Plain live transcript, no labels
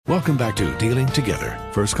Welcome back to Dealing Together.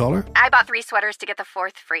 First caller? I bought 3 sweaters to get the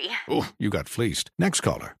 4th free. Oh, you got fleeced. Next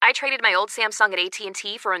caller? I traded my old Samsung at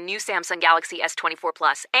AT&T for a new Samsung Galaxy S24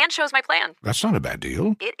 Plus and chose my plan. That's not a bad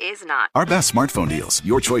deal. It is not. Our best smartphone deals.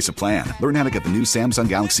 Your choice of plan. Learn how to get the new Samsung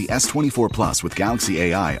Galaxy S24 Plus with Galaxy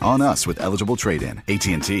AI on us with eligible trade-in.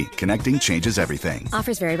 AT&T. Connecting changes everything.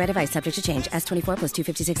 Offers vary by device. Subject to change. S24 plus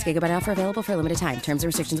 256 gigabyte offer available for a limited time. Terms and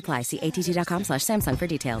restrictions apply. See att.com/Samsung for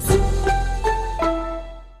details.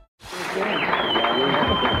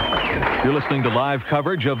 You're listening to live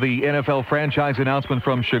coverage of the NFL franchise announcement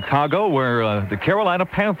from Chicago, where the Carolina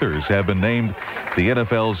Panthers have been named the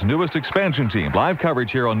NFL's newest expansion team. Live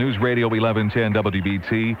coverage here on News Radio 1110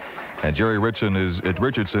 WBT. And Jerry Richardson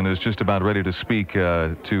is just about ready to speak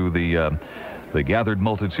to the gathered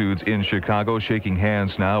multitudes in Chicago, shaking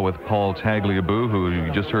hands now with Paul Tagliabue, who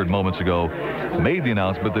you just heard moments ago made the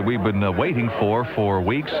announcement that we've been waiting for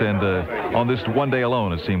weeks, and on this one day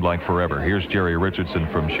alone, it seemed like forever. Here's Jerry Richardson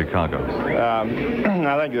from Chicago. I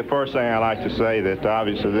think the first thing I'd like to say that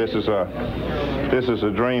obviously this is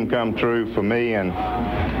a dream come true for me and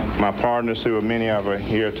my partners, who are many of are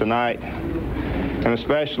here tonight, and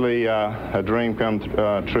especially a dream come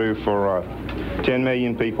true for 10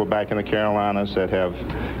 million people back in the Carolinas that have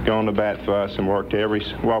gone to bat for us and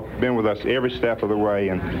been with us every step of the way,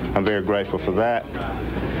 and I'm very grateful for that.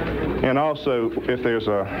 And also, if there's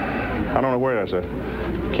I don't know where there's a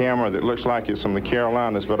camera that looks like it's from the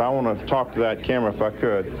Carolinas, but I want to talk to that camera if I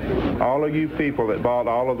could. All of you people that bought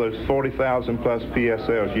all of those 40,000 plus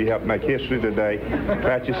PSLs, you helped make history today.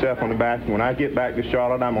 Pat yourself on the back. When I get back to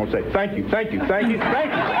Charlotte, I'm going to say thank you, thank you, thank you,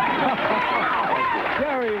 thank you.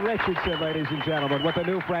 Jerry Richardson, ladies and gentlemen, with a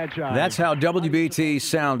new franchise. That's how WBT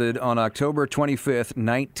sounded on October 25th,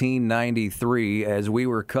 1993, as we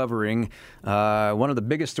were covering one of the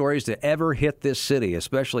biggest stories to ever hit this city,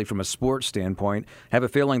 especially from a sports standpoint. Have a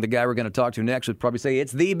feeling the guy we're going to talk to next would probably say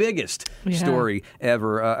it's the biggest story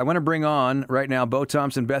ever. I want to bring on right now Bo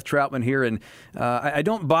Thompson, Beth Troutman here, and I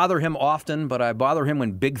don't bother him often, but I bother him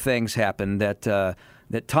when big things happen that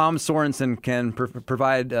Tom Sorensen can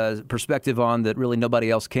provide perspective on that really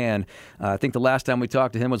nobody else can. I think the last time we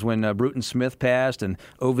talked to him was when Bruton Smith passed, and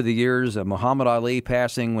over the years, Muhammad Ali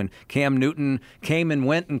passing, when Cam Newton came and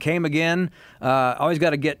went and came again. Always got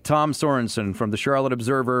to get Tom Sorensen from the Charlotte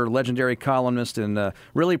Observer, legendary columnist, and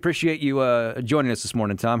really appreciate you joining us this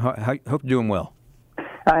morning, Tom. Hope you're doing well.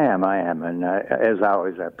 I am, and as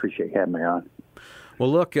always, I appreciate having me on. Well,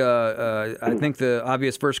 look, I think the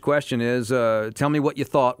obvious first question is, tell me what you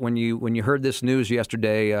thought when you heard this news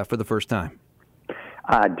yesterday for the first time.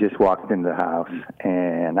 I just walked into the house,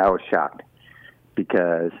 and I was shocked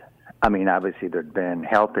because, obviously there'd been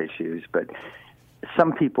health issues, but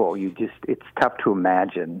some people, it's tough to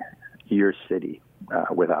imagine your city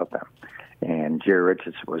without them. And Jerry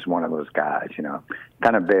Richardson was one of those guys,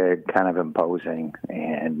 kind of big, kind of imposing,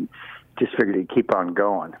 and just figured he'd keep on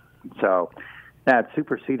going. So that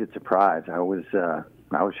superseded surprise. I was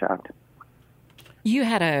shocked. You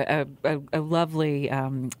had a lovely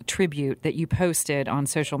tribute that you posted on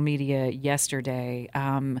social media yesterday.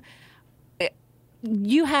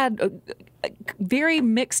 You had very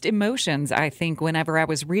mixed emotions, I think, whenever I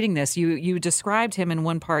was reading this. You described him in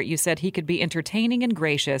one part. You said he could be entertaining and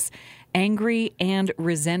gracious, angry and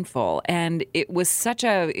resentful. And it was such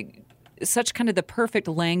kind of the perfect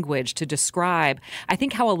language to describe, I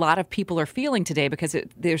think, how a lot of people are feeling today, because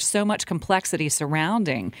there's so much complexity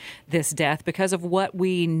surrounding this death because of what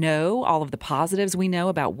we know, all of the positives we know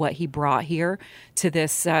about what he brought here to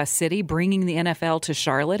this city, bringing the NFL to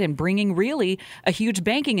Charlotte and bringing really a huge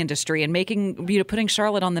banking industry and putting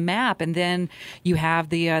Charlotte on the map. And then you have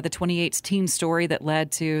the 2018 story that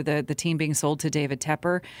led to the team being sold to David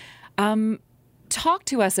Tepper. Talk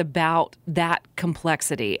to us about that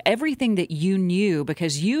complexity, everything that you knew,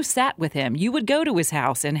 because you sat with him. You would go to his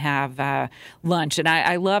house and have lunch. And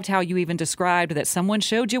I loved how you even described that someone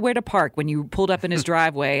showed you where to park when you pulled up in his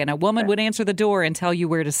driveway, and a woman would answer the door and tell you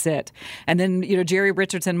where to sit. And then, Jerry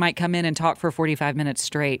Richardson might come in and talk for 45 minutes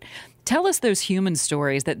straight. Tell us those human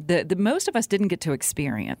stories that the most of us didn't get to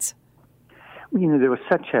experience. There was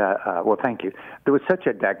such thank you. There was such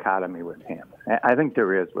a dichotomy with him. I think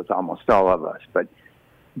there is with almost all of us, but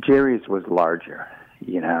Jerry's was larger.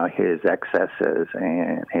 His excesses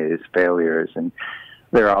and his failures, and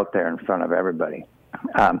they're out there in front of everybody.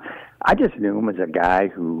 I just knew him as a guy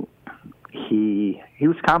who he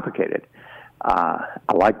was complicated. I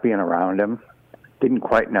liked being around him. Didn't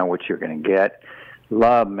quite know what you're going to get.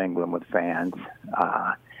 Loved mingling with fans.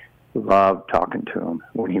 Loved talking to him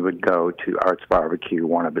when he would go to Arts Barbecue,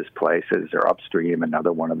 one of his places, or Upstream,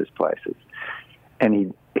 another one of his places.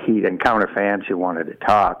 And he'd encounter fans who wanted to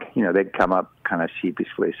talk. They'd come up kind of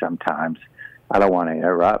sheepishly sometimes. I don't want to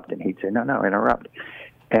interrupt. And he'd say, no, interrupt.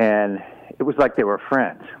 And it was like they were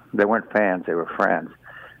friends. They weren't fans, they were friends.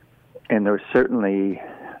 And there was certainly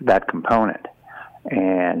that component.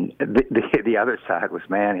 And the other side was,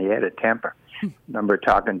 man, he had a temper. I remember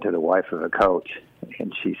talking to the wife of a coach,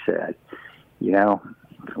 and she said,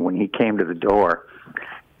 when he came to the door,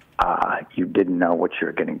 you didn't know what you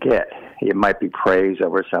were going to get. It might be praise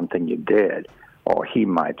over something you did, or he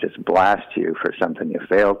might just blast you for something you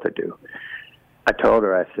failed to do. I told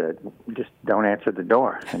her, I said, just don't answer the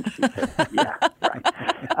door. And she said, yeah,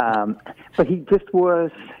 right. But he just was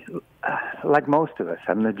like most of us.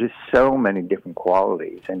 I mean, there's just so many different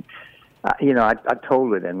qualities. And, I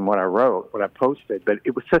told it in what I wrote, what I posted, but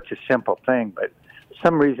it was such a simple thing. But for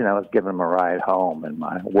some reason, I was giving him a ride home in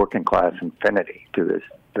my working class Infiniti to this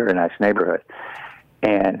very nice neighborhood.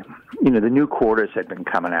 And, the new quarters had been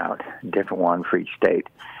coming out, a different one for each state.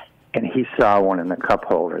 And he saw one in the cup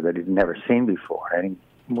holder that he'd never seen before. And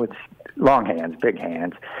with long hands, big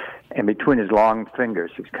hands, and between his long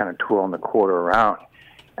fingers, he was kind of twirling the quarter around.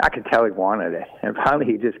 I could tell he wanted it. And finally,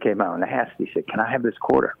 he just came out and asked. He said, "Can I have this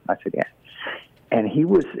quarter?" I said, "Yeah." And he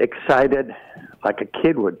was excited like a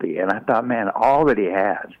kid would be. And I thought, man, all that he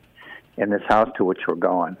has in this house to which we're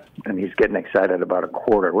going, and he's getting excited about a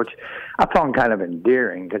quarter, which I found kind of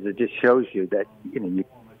endearing because it just shows you that,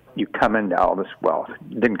 you come into all this wealth.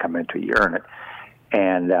 You didn't come into it, you earn it.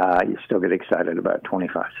 And you still get excited about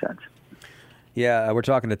 25 cents. Yeah, we're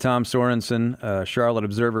talking to Tom Sorensen, Charlotte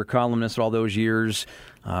Observer columnist all those years,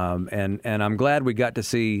 and I'm glad we got to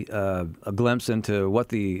see a glimpse into what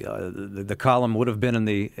the column would have been in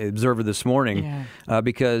the Observer this morning,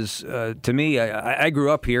 because to me, I grew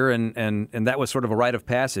up here, and that was sort of a rite of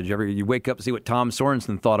passage. You wake up to see what Tom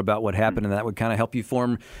Sorensen thought about what happened, and that would kind of help you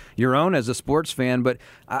form your own as a sports fan. But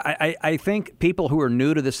I think people who are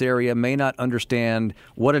new to this area may not understand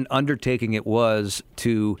what an undertaking it was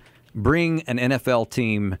to bring an NFL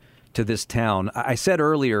team to this town. I said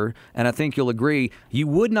earlier, and I think you'll agree, you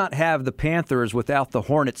would not have the Panthers without the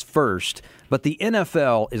Hornets first, but the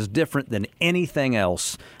NFL is different than anything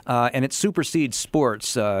else, and it supersedes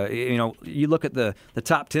sports. You look at the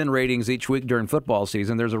top 10 ratings each week during football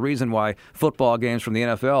season. There's a reason why football games from the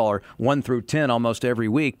NFL are 1 through 10 almost every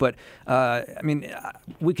week. But,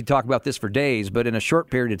 we could talk about this for days, but in a short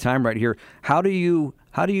period of time right here, how do you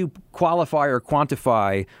qualify or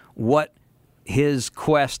quantify what his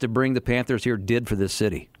quest to bring the Panthers here did for this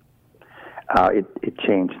city? It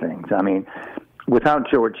changed things. I mean, without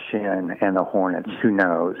George Shinn and the Hornets, who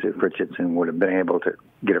knows if Richardson would have been able to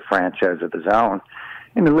get a franchise of his own.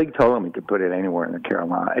 And the league told him he could put it anywhere in the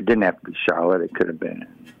Carolina. It didn't have to be Charlotte. It could have been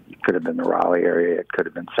the Raleigh area. It could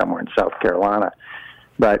have been somewhere in South Carolina.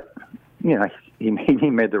 But, he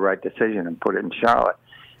made the right decision and put it in Charlotte.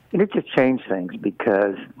 And it just changed things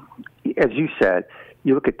because, as you said,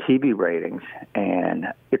 you look at TV ratings, and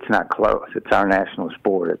it's not close. It's our national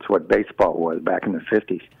sport. It's what baseball was back in the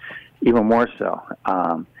 50s, even more so.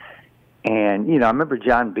 And, I remember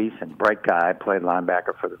John Beeson, bright guy, played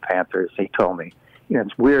linebacker for the Panthers. He told me,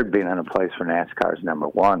 it's weird being in a place where NASCAR's number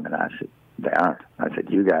one. And I said, they aren't. I said,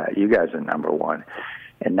 you guys are number one.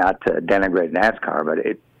 And not to denigrate NASCAR, but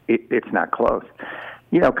it's not close.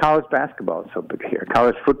 College basketball is so big here.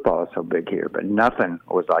 College football is so big here, but nothing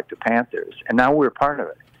was like the Panthers. And now we're part of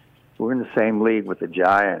it. We're in the same league with the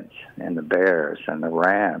Giants and the Bears and the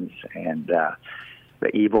Rams and the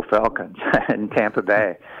evil Falcons in Tampa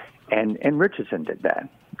Bay. And Richardson did that.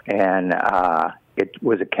 And it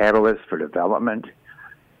was a catalyst for development.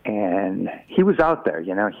 And he was out there,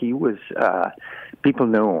 he was, people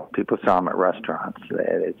knew him. People saw him at restaurants.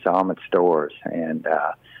 They saw him at stores. And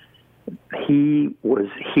he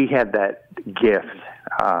had that gift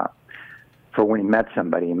for when he met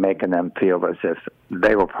somebody, making them feel as if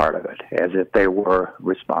they were part of it, as if they were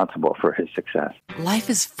responsible for his success. Life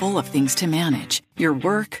is full of things to manage. Your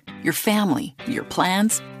work, your family, your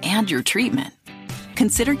plans, and your treatment.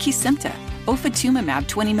 Consider Kesimpta, ofatumumab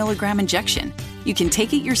 20 milligram injection. You can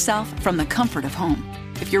take it yourself from the comfort of home.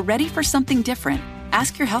 If you're ready for something different,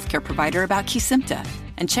 ask your healthcare provider about Kesimpta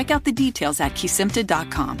and check out the details at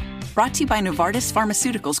Kesimpta.com. Brought to you by Novartis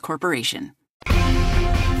Pharmaceuticals Corporation.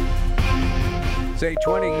 It's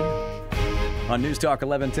 8:20 on News Talk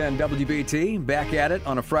 1110 WBT. Back at it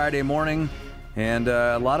on a Friday morning, and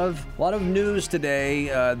a lot of news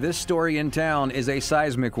today. This story in town is a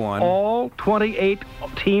seismic one. All 28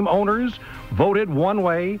 team owners voted one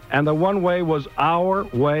way, and the one way was our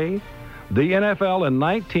way. The NFL in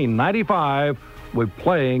 1995 was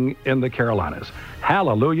playing in the Carolinas.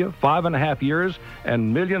 Hallelujah. 5.5 years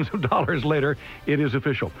and millions of dollars later, it is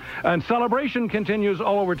official. And celebration continues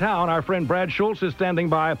all over town. Our friend Brad Schultz is standing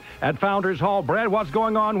by at Founders Hall. Brad, what's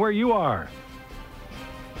going on where you are?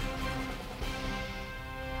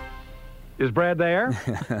 Is Brad there?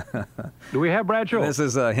 Do we have Brad Schultz? This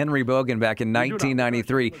is Henry Bogan back in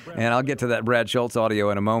 1993, and I'll get to that Brad Schultz audio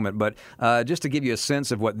in a moment. But just to give you a sense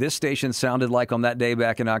of what this station sounded like on that day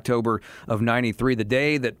back in October of 93, the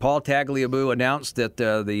day that Paul Tagliabue announced that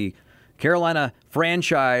the Carolina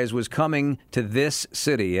franchise was coming to this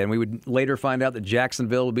city, and we would later find out that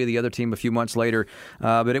Jacksonville would be the other team a few months later.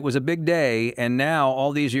 But it was a big day, and now,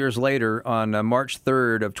 all these years later, on March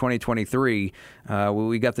 3rd of 2023,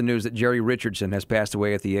 we got the news that Jerry Richardson has passed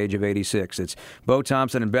away at the age of 86. It's Bo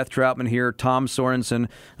Thompson and Beth Troutman here. Tom Sorensen,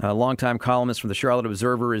 a longtime columnist from the Charlotte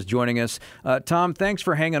Observer, is joining us. Tom, thanks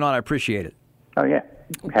for hanging on. I appreciate it. Oh, yeah.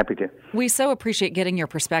 Happy to. We so appreciate getting your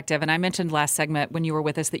perspective. And I mentioned last segment when you were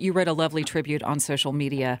with us that you wrote a lovely tribute on social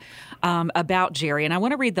media about Jerry. And I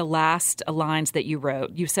want to read the last lines that you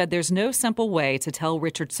wrote. You said, "There's no simple way to tell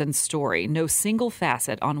Richardson's story, no single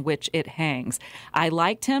facet on which it hangs. I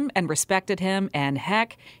liked him and respected him, and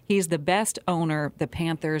heck, he's the best owner the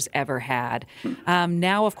Panthers ever had."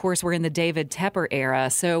 Now, of course, we're in the David Tepper era.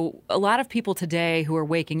 So a lot of people today who are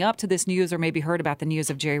waking up to this news or maybe heard about the news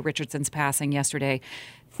of Jerry Richardson's passing yesterday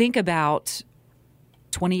think about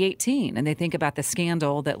 2018, and they think about the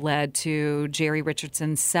scandal that led to Jerry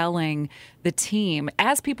Richardson selling the team.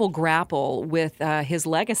 As people grapple with his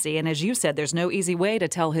legacy, and as you said, there's no easy way to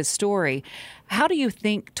tell his story, how do you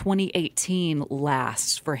think 2018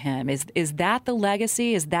 lasts for him? Is that the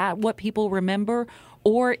legacy? Is that what people remember?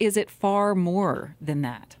 Or is it far more than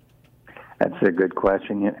that? That's a good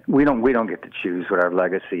question. We don't get to choose what our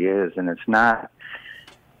legacy is, and it's not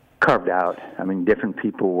carved out. I mean, different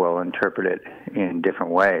people will interpret it in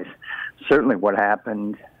different ways. Certainly what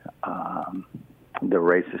happened, the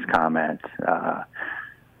racist comments,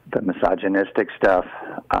 the misogynistic stuff,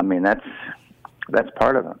 I mean, that's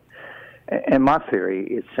part of it. And my theory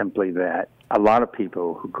is simply that a lot of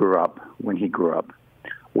people who grew up when he grew up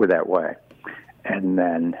were that way. And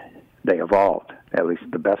then they evolved, at least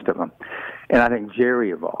the best of them. And I think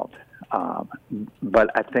Jerry evolved.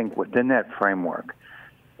 But I think within that framework,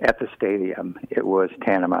 at the stadium, it was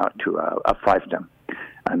tantamount to a fiefdom.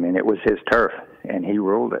 I mean, it was his turf, and he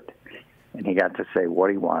ruled it. And he got to say what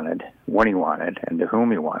he wanted, when he wanted, and to whom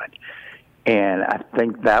he wanted. And I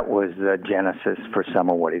think that was the genesis for some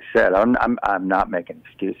of what he said. I'm not making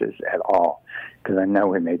excuses at all, because I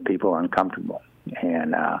know he made people uncomfortable.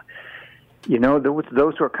 And,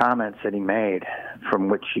 those were comments that he made from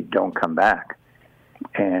which you don't come back.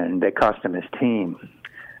 And they cost him his team.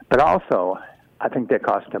 But also, I think they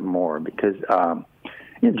cost him more because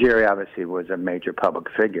Jerry obviously was a major public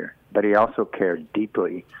figure, but he also cared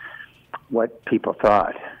deeply what people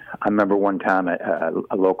thought. I remember one time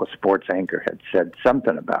a local sports anchor had said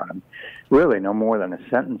something about him, really no more than a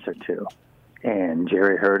sentence or two, and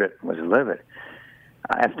Jerry heard it and was livid.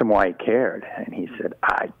 I asked him why he cared, and he said,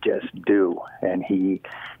 "I just do." And he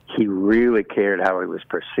really cared how he was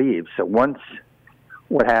perceived. So once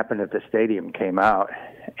what happened at the stadium came out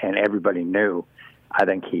and everybody knew, I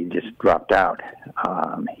think he just dropped out.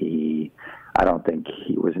 I don't think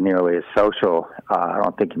he was nearly as social. I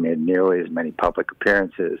don't think he made nearly as many public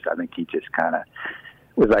appearances. I think he just kind of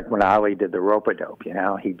was like when Ali did the rope-a-dope,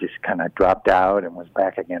 he just kind of dropped out and was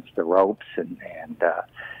back against the ropes, and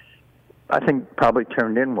I think probably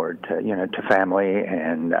turned inward to family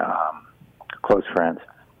and close friends.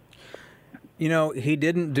 He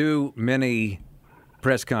didn't do many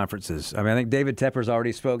press conferences. I mean, I think David Tepper's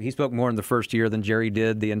already spoke. He spoke more in the first year than Jerry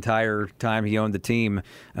did the entire time he owned the team,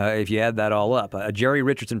 if you add that all up. A Jerry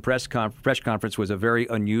Richardson press conference was a very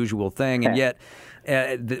unusual thing, and yet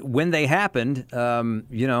when they happened,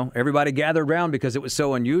 everybody gathered around because it was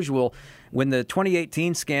so unusual. When the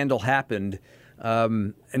 2018 scandal happened,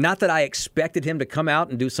 not that I expected him to come out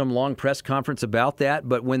and do some long press conference about that,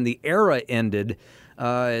 but when the era ended,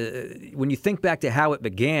 when you think back to how it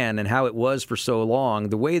began and how it was for so long,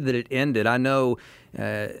 the way that it ended, I know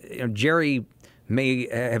Jerry may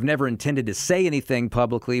have never intended to say anything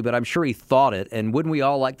publicly, but I'm sure he thought it. And wouldn't we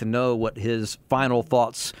all like to know what his final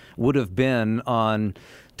thoughts would have been on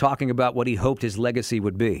talking about what he hoped his legacy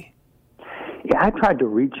would be? Yeah, I tried to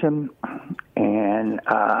reach him, and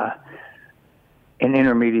an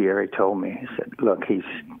intermediary told me, he said, "Look, he's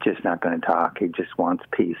just not going to talk. He just wants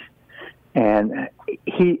peace." And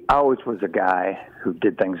he always was a guy who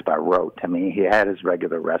did things by rote. I mean, he had his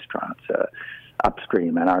regular restaurants,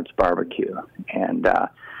 Upstream and Arts Barbecue. And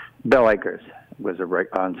Bell Acres was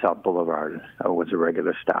on South Boulevard was a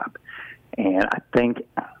regular stop. And I think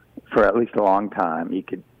for at least a long time,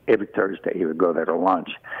 every Thursday he would go there to lunch.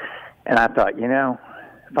 And I thought,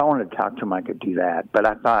 if I wanted to talk to him, I could do that. But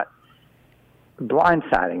I thought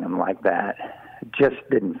blindsiding him like that just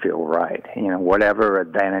didn't feel right. Whatever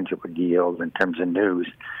advantage it would yield in terms of news,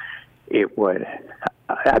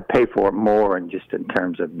 I'd pay for it more and just in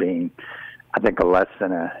terms of being, I think, a less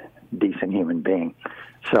than a decent human being.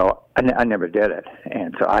 So I never did it.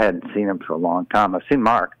 And so I hadn't seen him for a long time. I've seen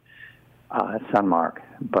Mark, son Mark,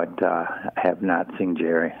 but I have not seen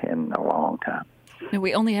Jerry in a long time. Now,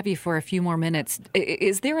 we only have you for a few more minutes.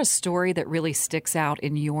 Is there a story that really sticks out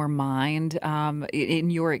in your mind,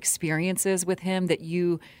 in your experiences with him, that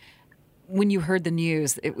when you heard the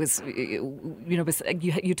news, it was,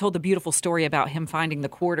 you told the beautiful story about him finding the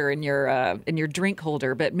quarter in your drink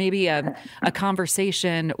holder, but maybe a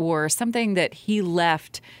conversation or something that he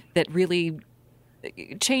left that really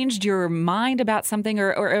changed your mind about something,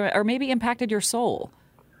 or maybe impacted your soul?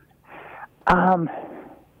 I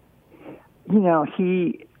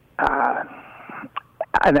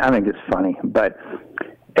think it's funny, but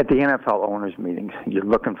at the NFL owners' meetings, you're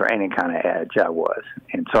looking for any kind of edge. I was.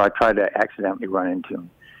 And so I tried to accidentally run into him.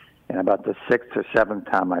 And about the sixth or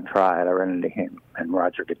seventh time I tried, I ran into him and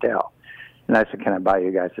Roger Goodell. And I said, "Can I buy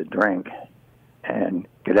you guys a drink?" And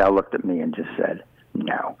Goodell looked at me and just said,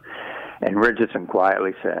 "No." And Richardson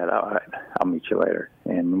quietly said, "All right, I'll meet you later."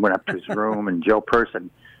 And went up to his room, and Joe Person,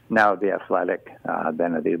 now The Athletic,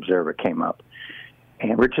 then of The Observer, came up.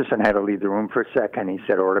 And Richardson had to leave the room for a second. He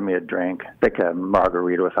said, "Order me a drink, like a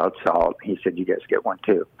margarita without salt." He said, "You guys get one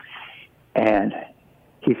too." And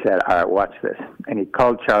he said, "All right, watch this." And he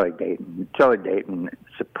called Charlie Dayton. Charlie Dayton,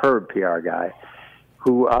 superb PR guy,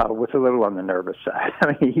 who was a little on the nervous side.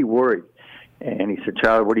 I mean, he worried. And he said,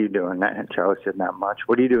 "Charlie, what are you doing?" And Charlie said, "Not much."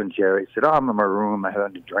 "What are you doing, Jerry?" He said, "Oh, I'm in my room. I had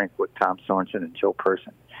a drink with Tom Sorensen and Joe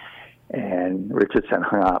Person." And Richardson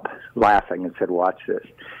hung up, laughing, and said, "Watch this."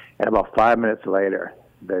 And about 5 minutes later,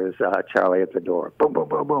 there's Charlie at the door. Boom, boom,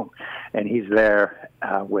 boom, boom. And he's there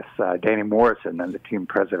with Danny Morrison, and the team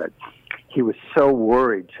president. He was so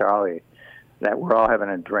worried, Charlie, that we're all having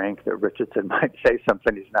a drink, that Richardson might say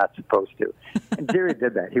something he's not supposed to. And Jerry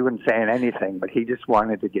did that. He wasn't saying anything, but he just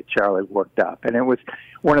wanted to get Charlie worked up. And it was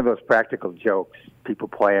one of those practical jokes, people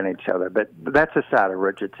playing each other. But that's a side of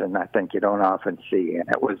Richardson I think you don't often see. And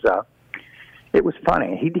it was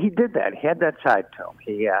funny. He did that. He had that side to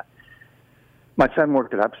him. My son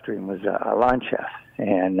worked at Upstream, was a line chef.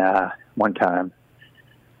 And one time,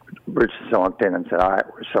 Richardson walked in and said, "All right,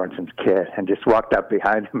 we're Sorensen's kid," and just walked up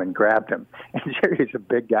behind him and grabbed him. And Jerry's a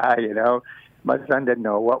big guy, My son didn't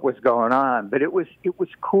know what was going on, but it was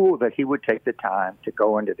cool that he would take the time to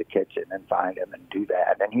go into the kitchen and find him and do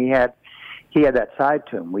that. And he had that side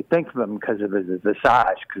to him. We think of him because of his visage,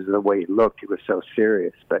 because of the way he looked. He was so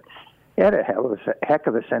serious, but he had a heck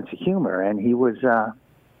of a sense of humor, and he was.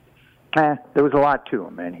 There was a lot to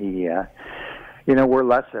him, and he, we're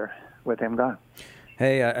lesser with him gone.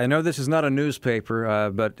 Hey, I know this is not a newspaper,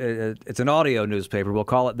 but it's an audio newspaper. We'll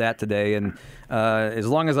call it that today. And as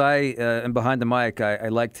long as I am behind the mic, I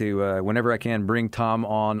like to, whenever I can, bring Tom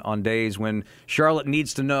on days when Charlotte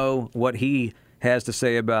needs to know what he has to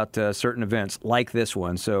say about certain events like this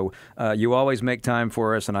one. So you always make time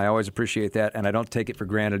for us, and I always appreciate that, and I don't take it for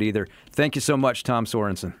granted either. Thank you so much, Tom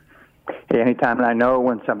Sorensen. Hey, anytime, and I know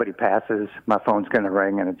when somebody passes, my phone's going to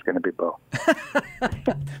ring, and it's going to be Bo.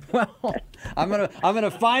 Well, I'm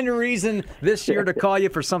gonna find a reason this year to call you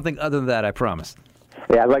for something other than that, I promise.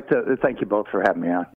 Yeah, I'd like to thank you both for having me on.